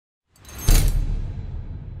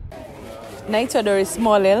Naitwa Doris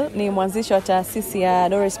Mollel, ni mwanzishi wa taasisi ya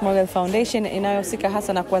Doris Mollel Foundation inayohusika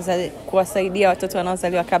hasa na kuwasaidia watoto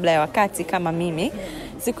wanaozaliwa kabla ya wakati kama mimi.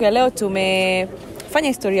 Siku ya leo tumefanya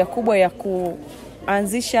historia kubwa ya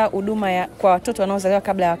kuanzisha huduma kwa watoto wanaozaliwa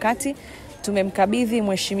kabla ya wakati. Tumemkabidhi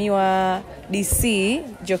Mheshimiwa DC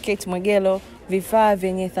Jokate vifaa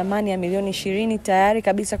vyenye thamani ya milioni 20 tayari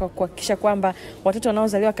kabisa kwa kuhakikisha kwamba watoto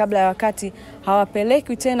wanaozaliwa kabla ya wakati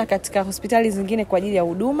hawapelekwi tena katika hospitali zingine kwa ajili ya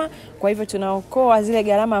huduma. Kwa hivyo tunaokoa zile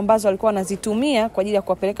gharama ambazo walikuwa wanazitumia kwa ajili ya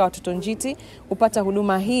kuwapeleka watoto njiti kupata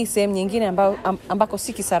huduma hii sehemu nyingine ambako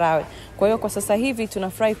si Kisarawe. Kwa hiyo kwa sasa hivi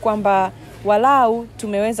tunafurahi kwamba walau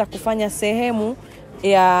tumeweza kufanya sehemu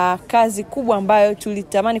ya kazi kubwa ambayo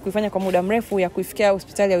tulitamani kuifanya kwa muda mrefu ya kuifikia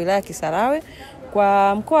hospitali ya wilaya Kisarawe.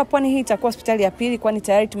 Kwa mkoa wa Pwani hii itakuwa hospitali ya pili, kwani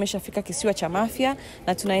tayari tumeshafika kisiwa cha Mafia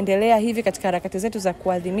na tunaendelea hivi katika harakati zetu za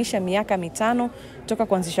kuadhimisha miaka 5 toka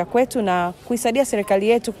kuanzisha kwetu na kuisaidia serikali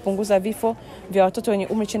yetu kupunguza vifo vya watoto wenye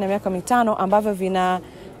umri chini ya miaka 5 ambavyo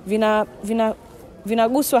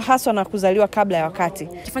vinaguswa haswa na kuzaliwa kabla ya wakati.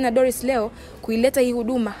 Kifanya Doris leo kuileta hii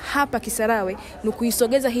huduma hapa Kisarawe ni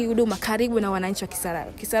kuisogeza hii huduma karibu na wananchi wa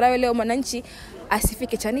Kisarawe. Kisarawe leo mwananchi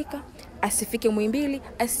asifike Chanika, asifike Muhimbili,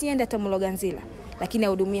 asiende hata Mloganzila, lakini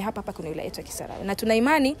ahudumie hapa kuna wilaya yetu ya Kisarawe. Na tuna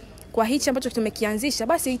imani kwa hichi ambacho tumekianzisha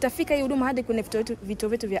basi itafika hii huduma hadi kwenye vituo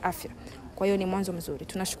vyetu vya afya. Kwa hiyo ni mwanzo mzuri.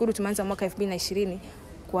 Tunashukuru tumeanza mwaka 2020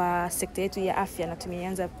 kwa sekta yetu ya afya na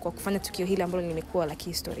tumeanza kwa kufanya tukio hili ambalo limekuwa la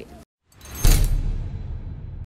kihistoria.